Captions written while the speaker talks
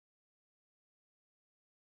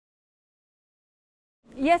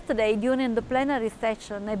Yesterday, during the plenary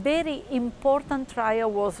session, a very important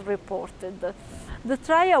trial was reported. The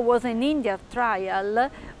trial was an India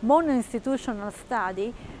trial, mono-institutional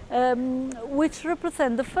study, which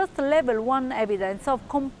represents the first level 1 evidence of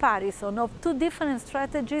comparison of two different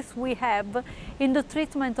strategies we have in the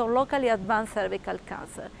treatment of locally advanced cervical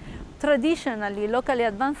cancer. Traditionally, locally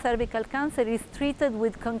advanced cervical cancer is treated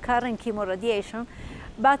with concurrent chemoradiation,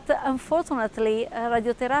 but unfortunately,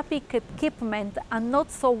 radiotherapy equipment are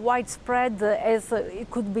not so widespread as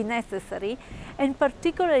it could be necessary, and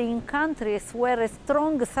particularly in countries where a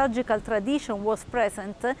strong surgical tradition was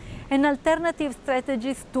present, and alternative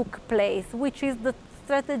strategies took place, which is the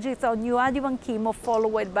strategies of neoadjuvant chemo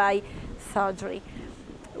followed by surgery.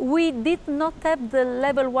 We did not have the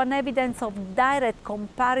level 1 evidence of direct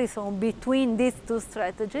comparison between these two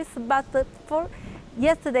strategies, but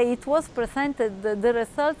yesterday it was presented the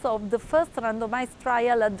results of the first randomized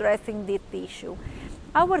trial addressing this issue.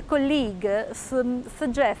 Our colleague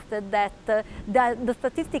suggested that the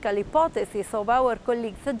statistical hypothesis of our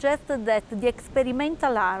colleague suggested that the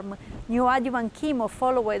experimental arm, neoadjuvant chemo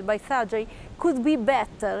followed by surgery, could be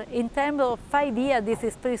better in terms of 5-year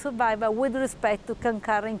disease-free survival with respect to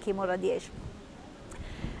concurrent chemoradiation.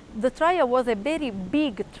 The trial was a very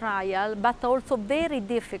big trial, but also very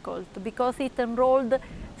difficult because it enrolled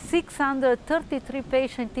 633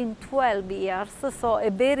 patients in 12 years, so a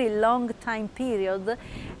very long time period.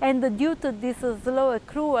 And due to this slow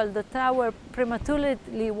accrual, the trial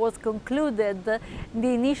prematurely was concluded. The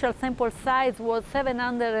initial sample size was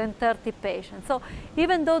 730 patients. So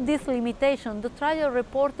even though this limitation, the trial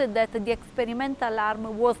reported that the experimental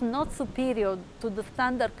arm was not superior to the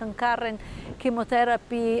standard concurrent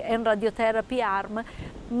chemotherapy and radiotherapy arm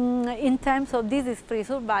in terms of disease-free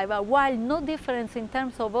survival, while no difference in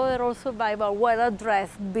terms of overall survival were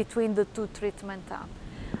addressed between the two treatment arms.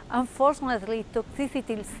 Unfortunately,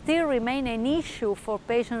 toxicity still remains an issue for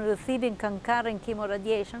patients receiving concurrent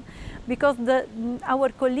chemoradiation because our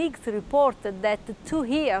colleagues reported that 2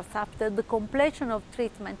 years after the completion of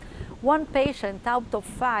treatment, 1 patient out of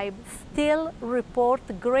 5 still report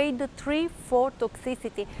grade 3-4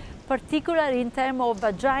 toxicity, particularly in terms of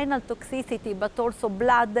vaginal toxicity, but also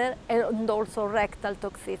bladder and also rectal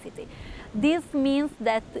toxicity. This means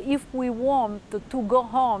that if we want to go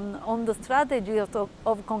on the strategy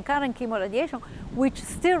of concurrent chemoradiation, which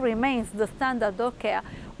still remains the standard of care,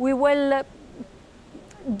 we will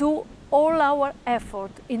do all our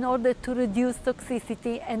effort in order to reduce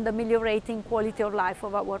toxicity and ameliorating quality of life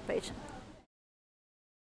of our patients.